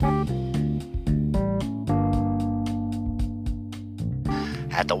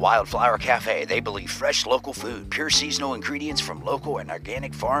At the Wildflower Cafe, they believe fresh local food, pure seasonal ingredients from local and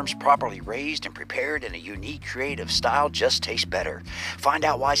organic farms properly raised and prepared in a unique creative style just taste better. Find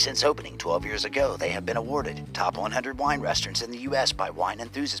out why since opening 12 years ago they have been awarded Top 100 Wine Restaurants in the U.S. by Wine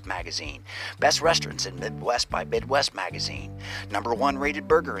Enthusiast magazine, Best Restaurants in Midwest by Midwest magazine, #1 rated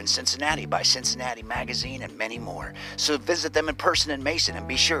burger in Cincinnati by Cincinnati magazine, and many more. So visit them in person in Mason and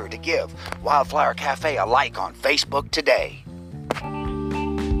be sure to give Wildflower Cafe a like on Facebook today.